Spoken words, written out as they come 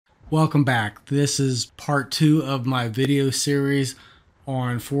Welcome back. This is part 2 of my video series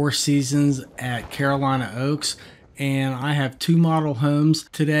on 4 seasons at Carolina Oaks, and I have 2 model homes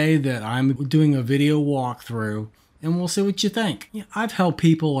today that I'm doing a video walkthrough, and we'll see what you think. I've helped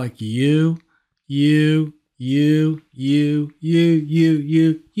people like you get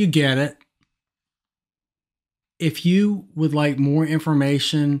it. If you would like more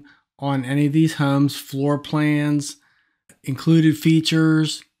information on any of these homes, floor plans, included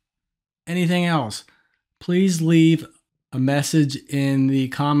features, anything else, please leave a message in the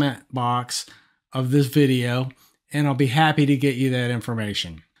comment box of this video and I'll be happy to get you that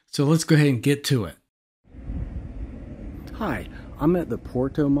information. So let's go ahead and get to it. Hi, I'm at the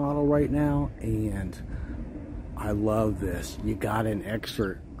Porto model right now and I love this. You got an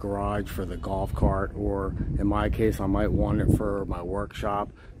extra garage for the golf cart, or in my case I might want it for my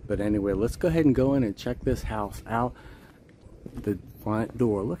workshop. But anyway, let's go ahead and go in and check this house out. The front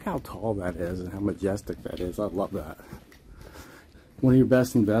door, look how tall that is and how majestic that is. I love that. One of your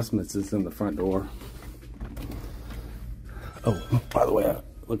best investments is in the front door. Oh, by the way,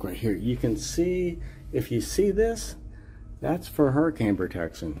 look right here. You can see, if you see this, that's for hurricane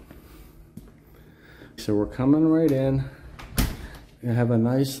protection. So we're coming right in. You have a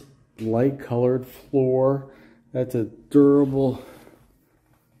nice light colored floor. That's a durable.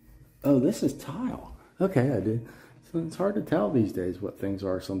 Oh, this is tile. Okay, I did. So it's hard to tell these days what things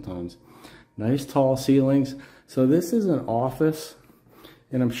are sometimes. Nice tall ceilings. So this is an office,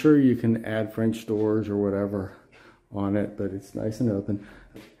 and I'm sure you can add French doors or whatever on it, but it's nice and open.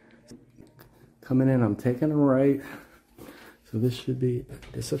 Coming in, I'm taking a right. So this should be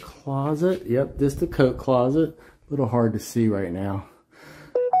just a closet. Yep, just a coat closet. A little hard to see right now.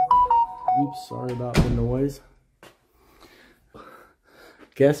 Oops, sorry about the noise.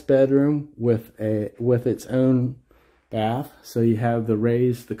 Guest bedroom with its own bath. So you have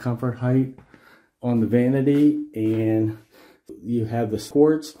the comfort height on the vanity, and you have the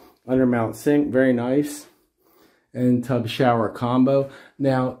quartz undermount sink, very nice, and tub shower combo.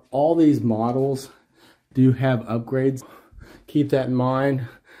 Now all these models do have upgrades. Keep that in mind.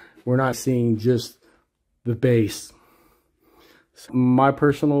 We're not seeing just the base. So my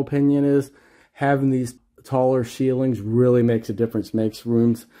personal opinion is having these taller ceilings really makes a difference, makes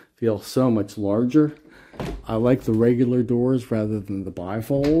rooms feel so much larger. I like the regular doors rather than the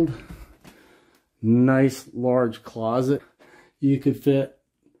bifold. Nice large closet. You could fit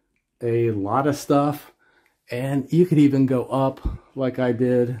a lot of stuff, and you could even go up like I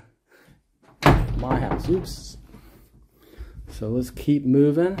did at my house. Oops. So let's keep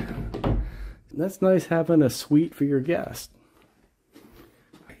moving. That's nice having a suite for your guest.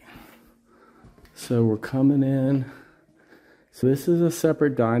 So we're coming in. So this is a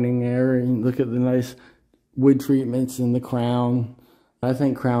separate dining area. Look at the nice wood treatments in the crown. I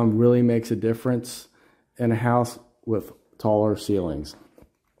think crown really makes a difference in a house with taller ceilings.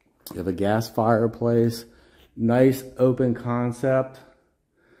 You have a gas fireplace, nice open concept,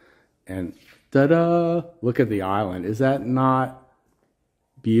 and ta-da! Look at the island. Is that not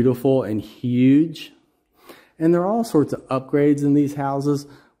beautiful and huge? And there are all sorts of upgrades in these houses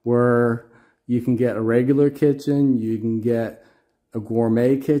where you can get a regular kitchen, you can get a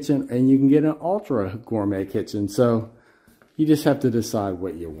gourmet kitchen, and you can get an ultra gourmet kitchen. So you just have to decide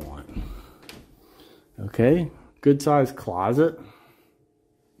what you want. Okay, good sized closet.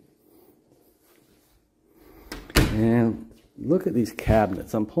 And look at these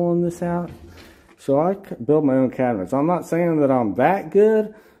cabinets. I'm pulling this out. So I build my own cabinets. I'm not saying that I'm that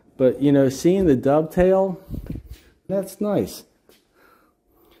good, but you know, seeing the dovetail, that's nice.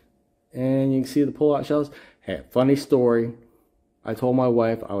 And you can see the pull-out shelves. Hey, funny story. I told my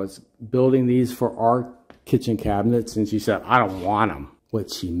wife I was building these for our kitchen cabinets, and she said, I don't want them.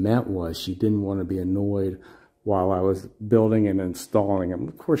 What she meant was she didn't want to be annoyed while I was building and installing them.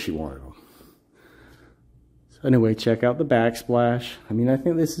 Of course she wanted them. So anyway, check out the backsplash. I mean, I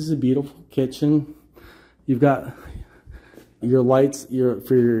think this is a beautiful kitchen. You've got your lights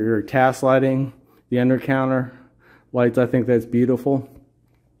for your task lighting, the under counter lights. I think that's beautiful.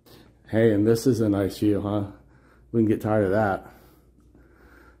 Hey, and this is a nice view, huh? We can get tired of that.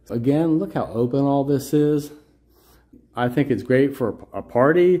 Again, look how open all this is. I think it's great for a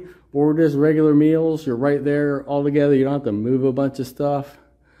party or just regular meals. You're right there all together. You don't have to move a bunch of stuff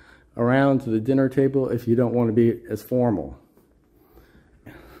around to the dinner table if you don't want to be as formal.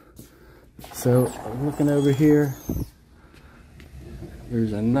 So looking over here,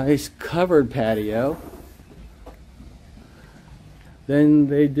 there's a nice covered patio. Then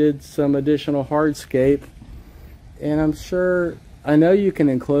they did some additional hardscape, and I'm sure, I know you can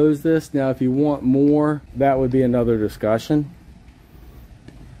enclose this. Now if you want more, that would be another discussion.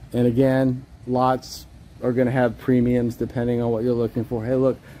 And again, lots are going to have premiums depending on what you're looking for. Hey,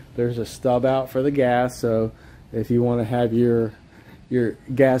 look, there's a stub out for the gas, so if you want to have your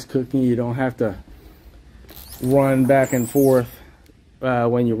gas cooking, you don't have to run back and forth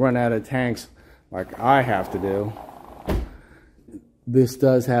when you run out of tanks like I have to do. This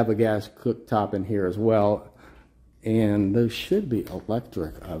does have a gas cooktop in here as well, and those should be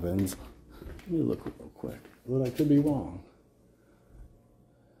electric ovens. Let me look real quick, but I could be wrong.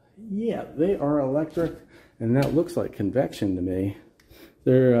 Yeah, they are electric, and that looks like convection to me.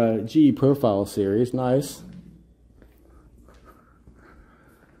 They're GE Profile series, nice.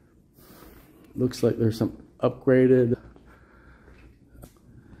 Looks like there's some upgraded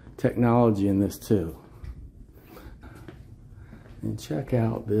technology in this too. And check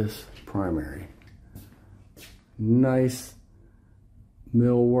out this primary. Nice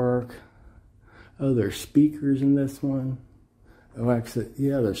millwork. Oh, there's speakers in this one. Oh, actually,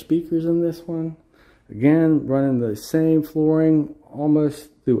 yeah, there's speakers in this one. Again, running the same flooring almost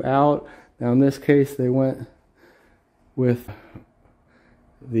throughout. Now in this case, they went with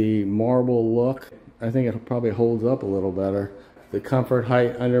the marble look. I think it probably holds up a little better. The comfort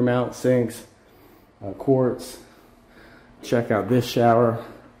height, undermount sinks, quartz. Check out this shower.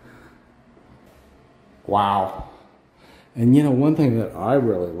 Wow. And you know, one thing that I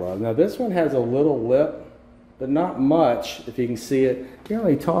really love, now this one has a little lip, but not much, if you can see it. You're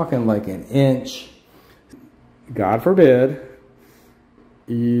only talking like an inch. God forbid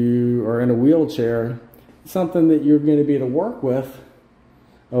you are in a wheelchair, something that you're going to be able to work with.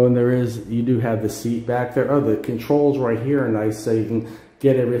 Oh, and you do have the seat back there. Oh, the controls right here are nice, so you can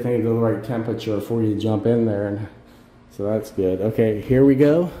get everything to the right temperature before you jump in there. And so that's good. Okay, here we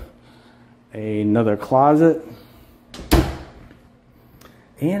go. Another closet.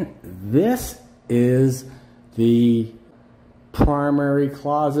 And this is the primary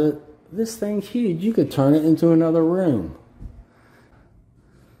closet. This thing's huge. You could turn it into another room.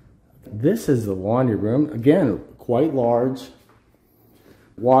 This is the laundry room. Again, quite large.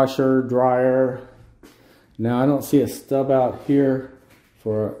 Washer, dryer. Now I don't see a stub out here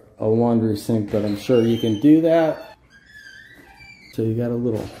for a laundry sink, but I'm sure you can do that. So you got a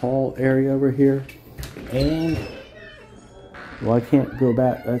little hall area over here. And, well, I can't go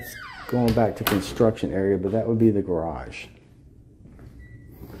back. That's going back to construction area, but that would be the garage.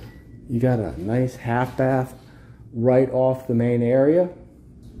 You got a nice half bath right off the main area.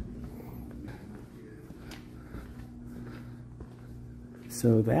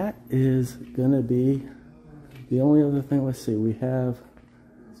 So that is going to be the only other thing. Let's see, we have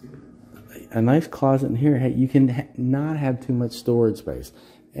a nice closet in here. Hey, you can not have too much storage space.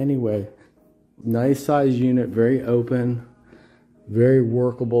 Anyway, nice size unit, very open, very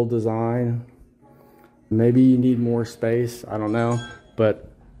workable design. Maybe you need more space, I don't know,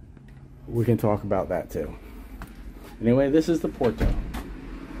 but we can talk about that too. Anyway, this is the Porto.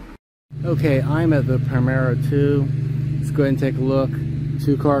 Okay, I'm at the Primera 2. Let's go ahead and take a look.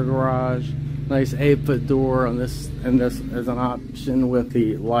 2-car garage, nice 8-foot door on this, and this is an option with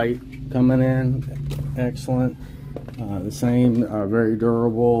the light coming in. Excellent. The same very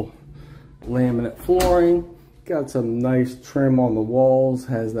durable laminate flooring. Got some nice trim on the walls,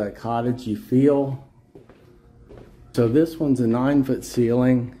 has that cottagey feel. So this one's a 9-foot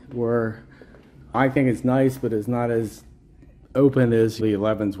ceiling, where I think it's nice, but it's not as open as the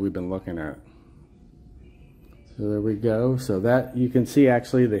 11s we've been looking at. So there we go. So that you can see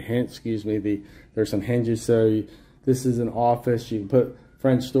actually the hinge, there's some hinges. So this is an office. You can put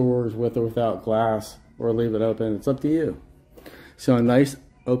French doors with or without glass, or leave it open. It's up to you. So a nice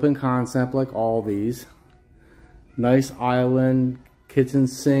open concept like all these. Nice island, kitchen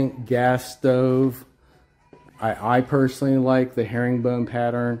sink, gas stove. I personally like the herringbone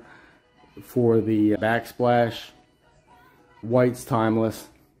pattern for the backsplash. White's timeless.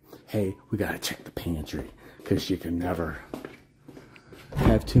 Hey, we gotta check the pantry, because you can never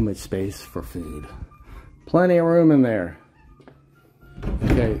have too much space for food. Plenty of room in there.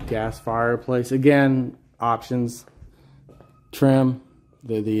 Okay, gas fireplace. Again, options. Trim,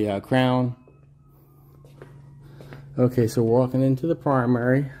 the crown. Okay, so walking into the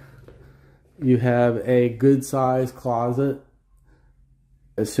primary, you have a good sized closet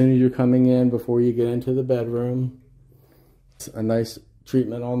as soon as you're coming in before you get into the bedroom. It's a nice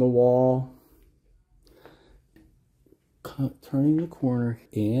treatment on the wall. Turning the corner,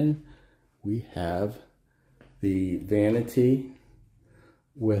 and we have the vanity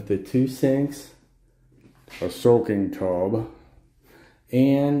with the 2 sinks, a soaking tub,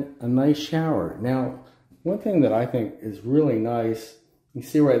 and a nice shower. Now, one thing that I think is really nice, you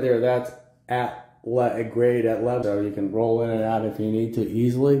see right there, that's at let it grade at level, so you can roll in and out if you need to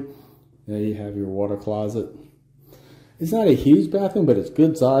easily. There you have your water closet. It's not a huge bathroom, but it's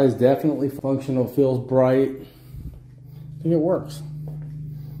good size, definitely functional, feels bright. I think it works.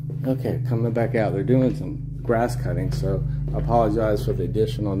 Okay, coming back out, they're doing some grass cutting, so I apologize for the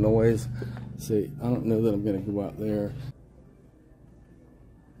additional noise. See, I don't know that I'm going to go out there.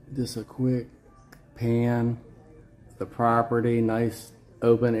 Just a quick pan. The property, nice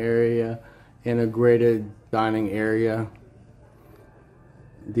open area, integrated dining area,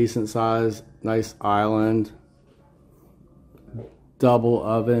 decent size, nice island, double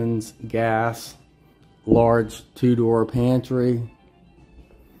ovens, gas, large 2-door pantry.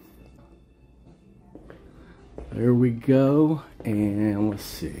 There we go, and let's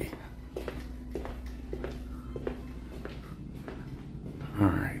see. All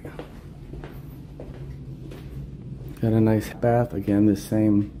right. Got a nice bath. Again, the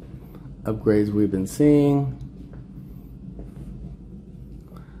same upgrades we've been seeing.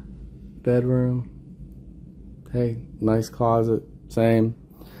 Bedroom. Hey, nice closet. Same.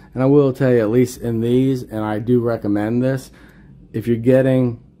 And I will tell you, at least in these, and I do recommend this, if you're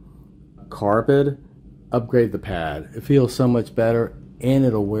getting carpet, upgrade the pad. It feels so much better and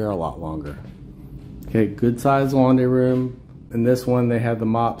it'll wear a lot longer. Okay, good size laundry room. In this one, they have the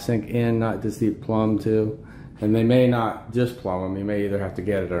mop sink in, not just the plumb too. And they may not just plumb them, you may either have to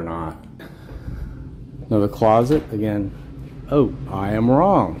get it or not. Another closet, again, oh, I am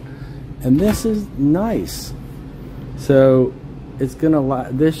wrong. And this is nice. So it's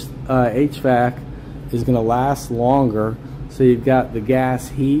gonna, this HVAC is gonna last longer. So you've got the gas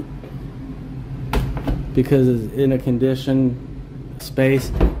heat because it's in a conditioned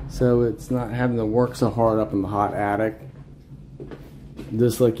space. So it's not having to work so hard up in the hot attic.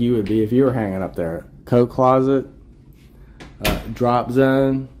 Just like you would be if you were hanging up there. Coat closet, drop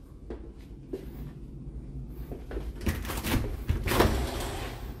zone.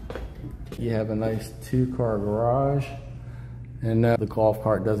 You have a nice 2-car garage. And the golf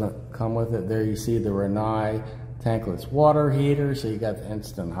cart doesn't come with it. There you see the Rinnai tankless water heater, so you got the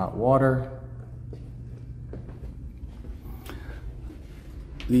instant hot water.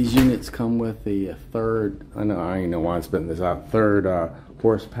 These units come with the third, I don't even know why I'm spitting this out, third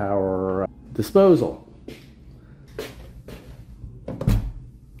horsepower disposal.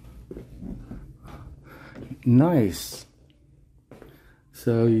 Nice.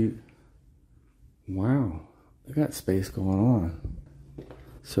 So you, wow, they got space going on.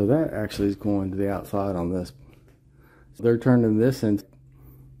 So that actually is going to the outside on this. So they're turning this into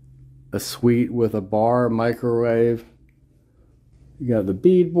a suite with a bar, microwave. You got the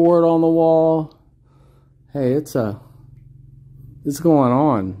beadboard on the wall. Hey, it's going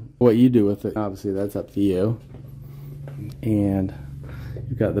on. What you do with it, obviously, that's up to you. And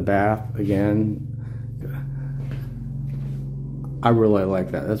you've got the bath again. I really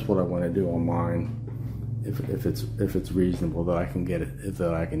like that. That's what I want to do on mine. If it's reasonable that I can get it,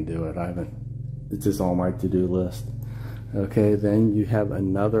 that I can do it. I haven't. It's just on my to-do list. Okay, then you have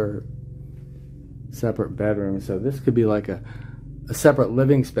another separate bedroom. So this could be like a separate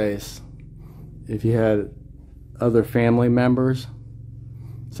living space if you had other family members.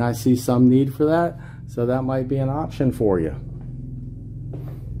 So I see some need for that, so that might be an option for you.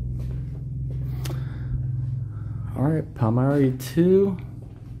 All right, Palmieri 2.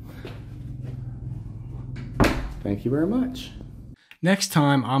 Thank you very much. Next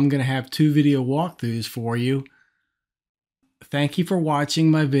time, I'm going to have 2 video walkthroughs for you. Thank you for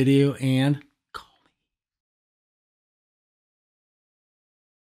watching my video, and